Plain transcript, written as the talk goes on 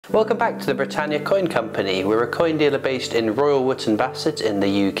Welcome back to the Britannia Coin Company. We're a coin dealer based in Royal Wootton Bassett in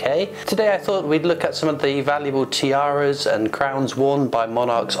the UK. Today I thought we'd look at some of the valuable tiaras and crowns worn by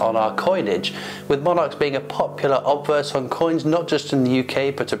monarchs on our coinage, with monarchs being a popular obverse on coins not just in the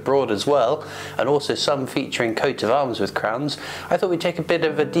UK but abroad as well, and also some featuring coat of arms with crowns. I thought we'd take a bit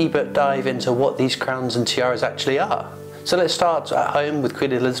of a deeper dive into what these crowns and tiaras actually are. So let's start at home with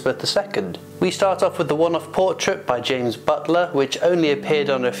Queen Elizabeth II. We start off with the one-off portrait by James Butler, which only appeared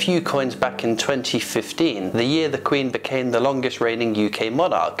on a few coins back in 2015, the year the Queen became the longest reigning UK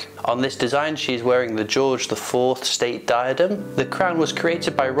monarch. On this design she is wearing the George IV state diadem. The crown was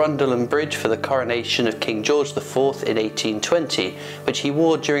created by Rundell and Bridge for the coronation of King George IV in 1820, which he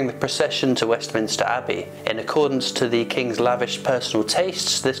wore during the procession to Westminster Abbey. In accordance to the King's lavish personal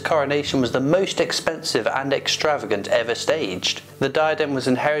tastes, this coronation was the most expensive and extravagant ever staged. The diadem was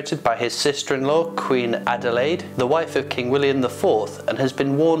inherited by his sister-in-law, Queen Adelaide, the wife of King William IV, and has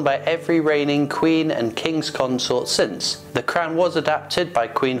been worn by every reigning Queen and King's consort since. The crown was adapted by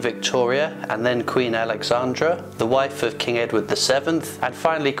Queen Victoria and then Queen Alexandra, the wife of King Edward VII, and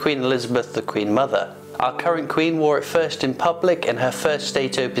finally Queen Elizabeth, the Queen Mother. Our current Queen wore it first in public in her first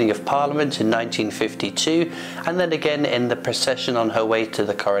state opening of Parliament in 1952, and then again in the procession on her way to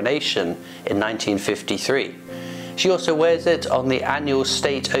the coronation in 1953. She also wears it on the annual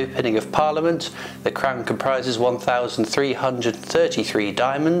state opening of Parliament. The crown comprises 1,333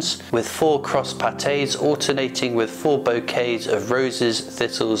 diamonds, with 4 cross patés alternating with 4 bouquets of roses,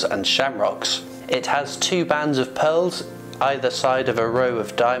 thistles and shamrocks. It has 2 bands of pearls either side of a row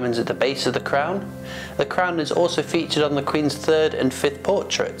of diamonds at the base of the crown. The crown is also featured on the Queen's 3rd and 5th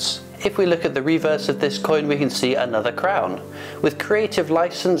portraits. If we look at the reverse of this coin, we can see another crown. With creative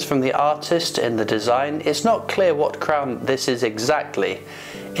license from the artist in the design, it's not clear what crown this is exactly.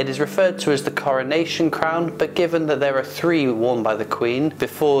 It is referred to as the coronation crown, but given that there are 3 worn by the Queen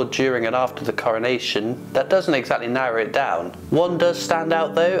before, during and after the coronation, that doesn't exactly narrow it down. One does stand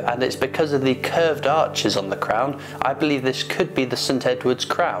out though, and it's because of the curved arches on the crown. I believe this could be the St Edward's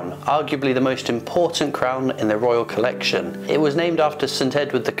crown, arguably the most important crown in the royal collection. It was named after St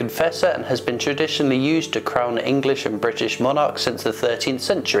Edward the Confessor and has been traditionally used to crown English and British monarchs since the 13th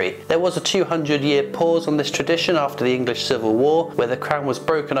century. There was a 200-year pause on this tradition after the English Civil War, where the crown was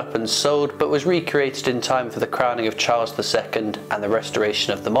broken up and sold, but was recreated in time for the crowning of Charles II and the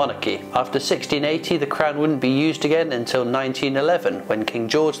restoration of the monarchy. After 1680, the crown wouldn't be used again until 1911, when King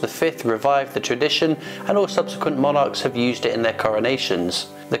George V revived the tradition, and all subsequent monarchs have used it in their coronations.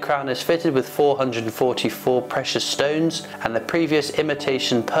 The crown is fitted with 444 precious stones, and the previous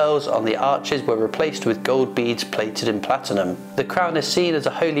imitation pearls on the arches were replaced with gold beads plated in platinum. The crown is seen as a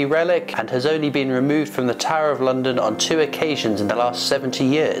holy relic and has only been removed from the Tower of London on 2 occasions in the last 70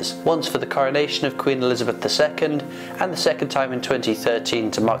 years, once for the coronation of Queen Elizabeth II, and the second time in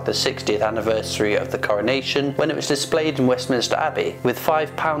 2013 to mark the 60th anniversary of the coronation, when it was displayed in Westminster Abbey. With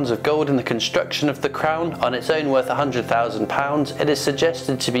 £5 of gold in the construction of the crown, on its own worth £100,000, it is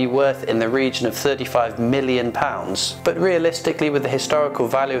suggested to be worth in the region of £35 million. But realistically, with the historical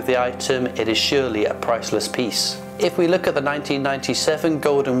value of the item, it is surely a priceless piece. If we look at the 1997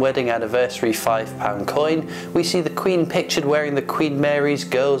 Golden Wedding Anniversary £5 coin, we see the Queen pictured wearing the Queen Mary's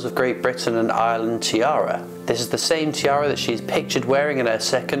Girls of Great Britain and Ireland tiara. This is the same tiara that she is pictured wearing in her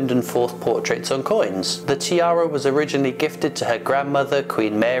 2nd and 4th portraits on coins. The tiara was originally gifted to her grandmother,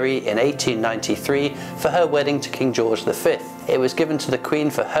 Queen Mary, in 1893 for her wedding to King George V. It was given to the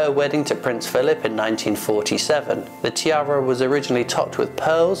Queen for her wedding to Prince Philip in 1947. The tiara was originally topped with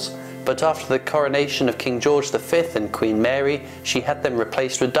pearls, but after the coronation of King George V and Queen Mary, she had them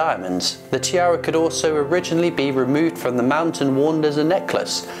replaced with diamonds. The tiara could also originally be removed from the mount and worn as a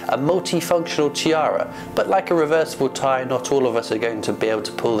necklace, a multifunctional tiara, but like a reversible tie, not all of us are going to be able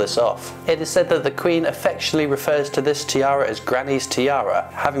to pull this off. It is said that the Queen affectionately refers to this tiara as Granny's tiara,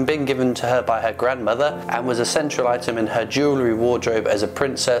 having been given to her by her grandmother, and was a central item in her jewellery wardrobe as a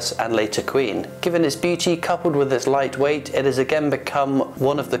princess and later Queen. Given its beauty coupled with its light weight, it has again become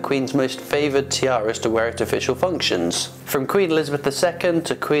one of the Queen's most favoured tiaras to wear at official functions. From Queen Elizabeth II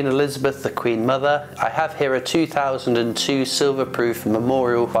to Queen Elizabeth the Queen Mother, I have here a 2002 silver-proof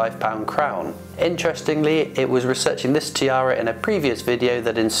memorial £5 crown. Interestingly, it was researching this tiara in a previous video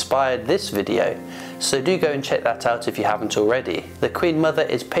that inspired this video, so do go and check that out if you haven't already. The Queen Mother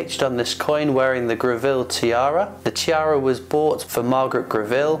is pictured on this coin wearing the Greville Tiara. The tiara was bought for Margaret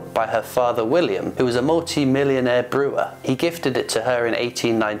Greville by her father William, who was a multi-millionaire brewer. He gifted it to her in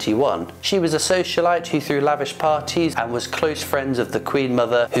 1891. She was a socialite who threw lavish parties and was close friends of the Queen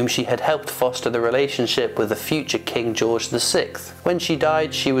Mother, whom she had helped foster the relationship with the future King George VI. When she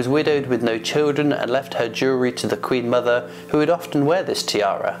died, she was widowed with no children children and left her jewellery to the Queen Mother, who would often wear this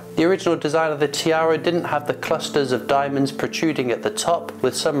tiara. The original design of the tiara didn't have the clusters of diamonds protruding at the top,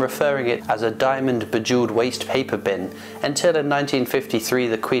 with some referring it as a diamond bejewelled waste paper bin, until in 1953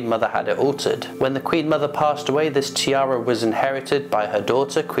 the Queen Mother had it altered. When the Queen Mother passed away, this tiara was inherited by her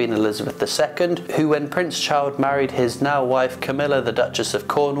daughter, Queen Elizabeth II, who, when Prince Charles married his now wife Camilla, the Duchess of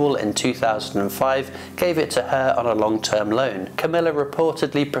Cornwall, in 2005, gave it to her on a long-term loan. Camilla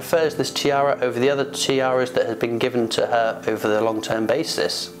reportedly prefers this tiara over the other tiaras that had been given to her over the long-term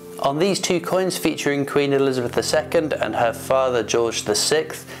basis. On these two coins featuring Queen Elizabeth II and her father George VI,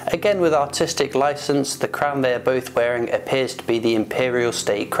 again with artistic license, the crown they are both wearing appears to be the Imperial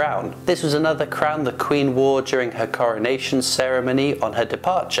State Crown. This was another crown the Queen wore during her coronation ceremony on her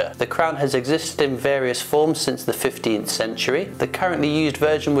departure. The crown has existed in various forms since the 15th century. The currently used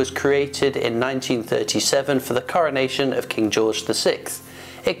version was created in 1937 for the coronation of King George VI.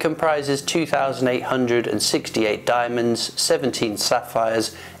 It comprises 2,868 diamonds, 17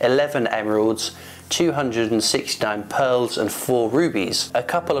 sapphires, 11 emeralds, 269 pearls and 4 rubies. A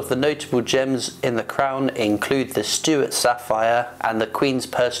couple of the notable gems in the crown include the Stuart sapphire and the Queen's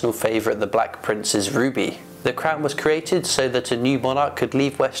personal favourite, the Black Prince's ruby. The crown was created so that a new monarch could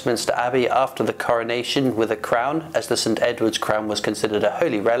leave Westminster Abbey after the coronation with a crown, as the St Edward's crown was considered a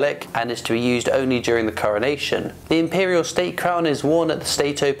holy relic and is to be used only during the coronation. The Imperial State Crown is worn at the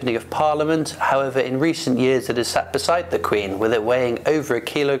state opening of Parliament. However, in recent years it is sat beside the Queen. With it weighing over a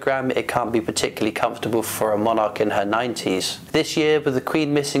kilogram, it can't be particularly comfortable for a monarch in her 90s. This year, with the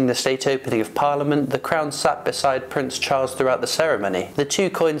Queen missing the state opening of Parliament, the crown sat beside Prince Charles throughout the ceremony. The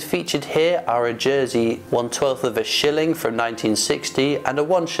two coins featured here are a jersey 1/12 of a shilling from 1960 and a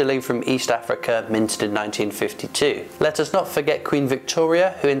 1 shilling from East Africa minted in 1952. Let us not forget Queen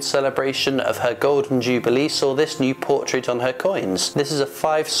Victoria, who in celebration of her Golden Jubilee saw this new portrait on her coins. This is a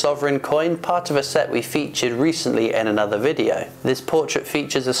 5 sovereign coin, part of a set we featured recently in another video. This portrait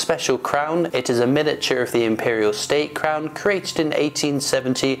features a special crown. It is a miniature of the Imperial State Crown, created in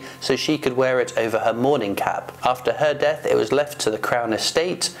 1870 so she could wear it over her mourning cap. After her death, it was left to the Crown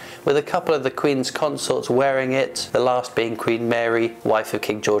estate, with a couple of the Queen's consorts wearing it, the last being Queen Mary, wife of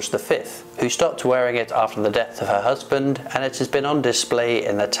King George V, who stopped wearing it after the death of her husband, and it has been on display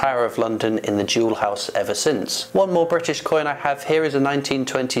in the Tower of London in the Jewel House ever since. One more British coin I have here is a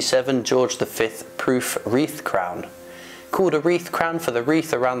 1927 George V proof wreath crown. Called a wreath crown for the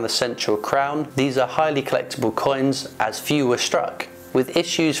wreath around the central crown, these are highly collectible coins as few were struck. With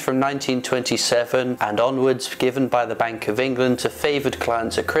issues from 1927 and onwards given by the Bank of England to favoured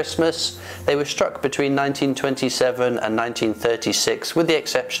clients at Christmas, they were struck between 1927 and 1936, with the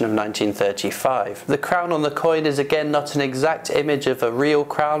exception of 1935. The crown on the coin is again not an exact image of a real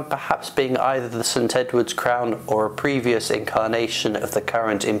crown, perhaps being either the St Edward's crown or a previous incarnation of the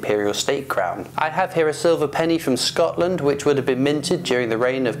current Imperial State Crown. I have here a silver penny from Scotland, which would have been minted during the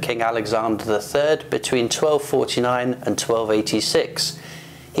reign of King Alexander III between 1249 and 1286.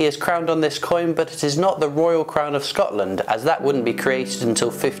 He is crowned on this coin, but it is not the Royal Crown of Scotland, as that wouldn't be created until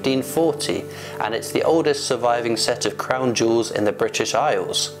 1540, and it's the oldest surviving set of crown jewels in the British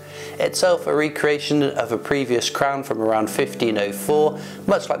Isles. Itself a recreation of a previous crown from around 1504,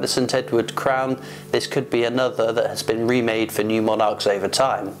 much like the St Edward crown. This could be another that has been remade for new monarchs over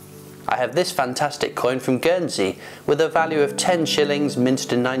time. I have this fantastic coin from Guernsey with a value of 10 shillings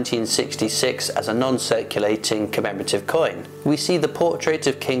minted in 1966 as a non-circulating commemorative coin. We see the portrait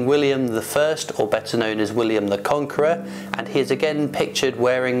of King William I, or better known as William the Conqueror, and he is again pictured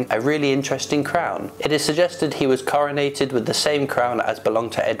wearing a really interesting crown. It is suggested he was coronated with the same crown as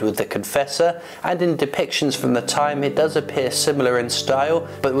belonged to Edward the Confessor, and in depictions from the time it does appear similar in style,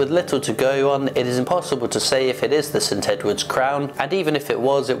 but with little to go on, it is impossible to say if it is the St Edward's crown, and even if it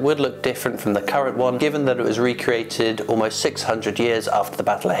was, it would look different from the current one, given that it was recreated almost 600 years after the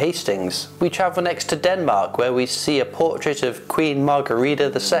Battle of Hastings. We travel next to Denmark, where we see a portrait of Queen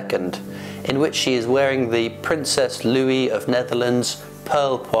Margarita II, in which she is wearing the Princess Louis of Netherlands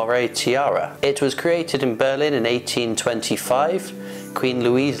pearl poiré tiara. It was created in Berlin in 1825. Queen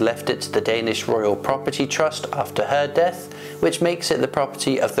Louise left it to the Danish Royal Property Trust after her death, which makes it the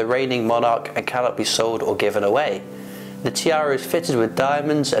property of the reigning monarch and cannot be sold or given away. The tiara is fitted with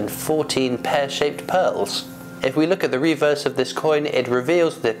diamonds and 14 pear-shaped pearls. If we look at the reverse of this coin, it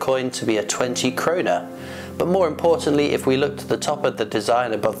reveals the coin to be a 20 kroner. But more importantly, if we look to the top of the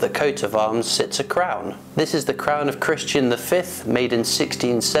design above the coat of arms sits a crown. This is the crown of Christian V, made in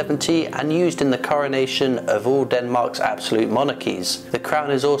 1670 and used in the coronation of all Denmark's absolute monarchies. The crown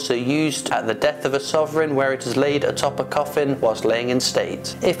is also used at the death of a sovereign, where it is laid atop a coffin whilst laying in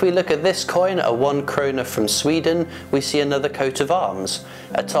state. If we look at this coin, a 1 krona from Sweden, we see another coat of arms.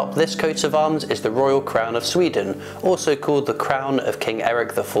 Atop this coat of arms is the Royal Crown of Sweden, also called the Crown of King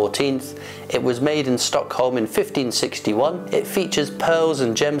Eric XIV. It was made in Stockholm in 1561. It features pearls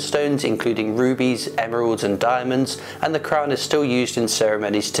and gemstones including rubies, emeralds and diamonds, and the crown is still used in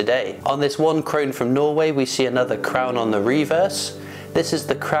ceremonies today. On this 1 krone from Norway, we see another crown on the reverse. This is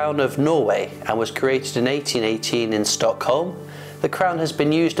the Crown of Norway and was created in 1818 in Stockholm. The crown has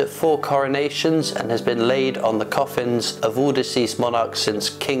been used at 4 coronations and has been laid on the coffins of all deceased monarchs since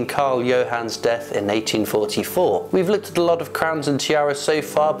King Carl Johan's death in 1844. We've looked at a lot of crowns and tiaras so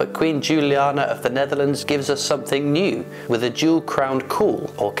far, but Queen Juliana of the Netherlands gives us something new with a dual-crowned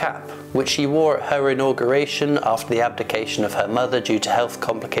caul or cap, which she wore at her inauguration after the abdication of her mother due to health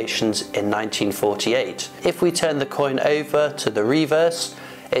complications in 1948. If we turn the coin over to the reverse,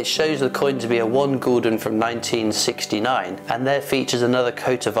 it shows the coin to be a 1 gulden from 1969, and there features another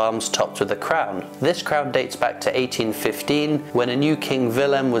coat of arms topped with a crown. This crown dates back to 1815, when a new King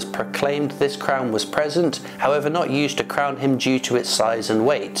Willem was proclaimed. This crown was present, however not used to crown him due to its size and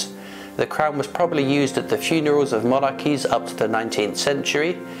weight. The crown was probably used at the funerals of monarchies up to the 19th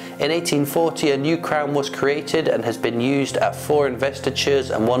century. In 1840 a new crown was created and has been used at 4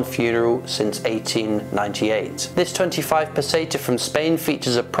 investitures and 1 funeral since 1898. This 25 peseta from Spain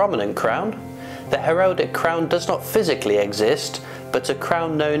features a prominent crown. The heraldic crown does not physically exist, but a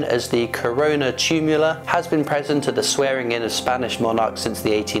crown known as the corona tumula has been present at the swearing in of Spanish monarchs since the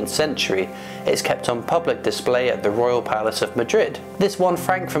 18th century. It's kept on public display at the Royal Palace of Madrid. This 1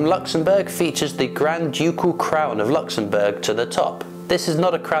 franc from Luxembourg features the Grand Ducal Crown of Luxembourg to the top. This is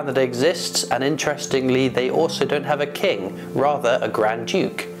not a crown that exists, and interestingly they also don't have a king, rather a Grand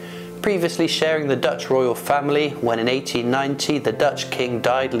Duke. Previously sharing the Dutch royal family, when in 1890 the Dutch king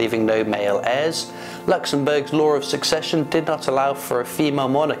died leaving no male heirs, Luxembourg's law of succession did not allow for a female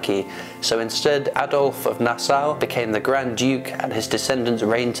monarchy, so instead Adolf of Nassau became the Grand Duke and his descendants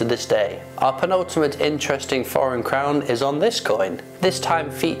reign to this day. Our penultimate interesting foreign crown is on this coin, this time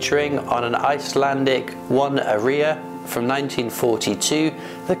featuring on an Icelandic 1 aria from 1942.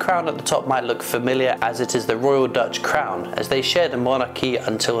 The crown at the top might look familiar, as it is the Royal Dutch Crown, as they shared a monarchy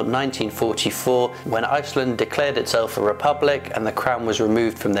until 1944, when Iceland declared itself a republic and the crown was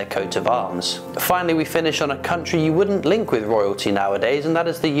removed from their coat of arms. Finally, we finish on a country you wouldn't link with royalty nowadays, and that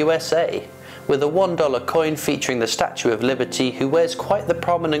is the USA, with a $1 coin featuring the Statue of Liberty, who wears quite the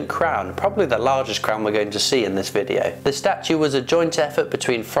prominent crown, probably the largest crown we're going to see in this video. The statue was a joint effort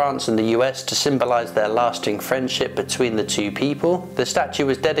between France and the US to symbolise their lasting friendship between the two people. The statue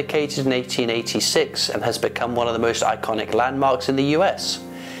was dedicated in 1886 and has become one of the most iconic landmarks in the US.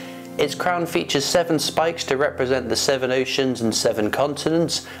 Its crown features 7 spikes to represent the 7 oceans and 7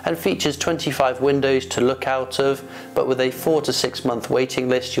 continents, and features 25 windows to look out of, but with a 4 to 6 month waiting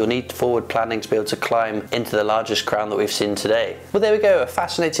list you'll need forward planning to be able to climb into the largest crown that we've seen today. Well, there we go, a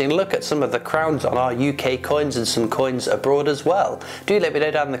fascinating look at some of the crowns on our UK coins and some coins abroad as well. Do let me know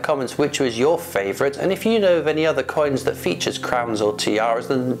down in the comments which was your favourite, and if you know of any other coins that features crowns or tiaras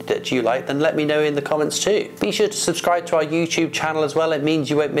that you like, then let me know in the comments too. Be sure to subscribe to our YouTube channel as well, it means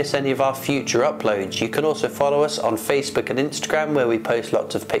you won't miss any of our future uploads. You can also follow us on Facebook and Instagram, where we post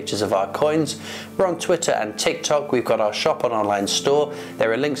lots of pictures of our coins. We're on Twitter and TikTok. We've got our shop and online store.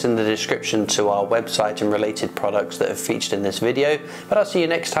 There are links in the description to our website and related products that are featured in this video. But I'll see you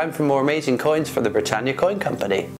next time for more amazing coins from the Britannia Coin Company.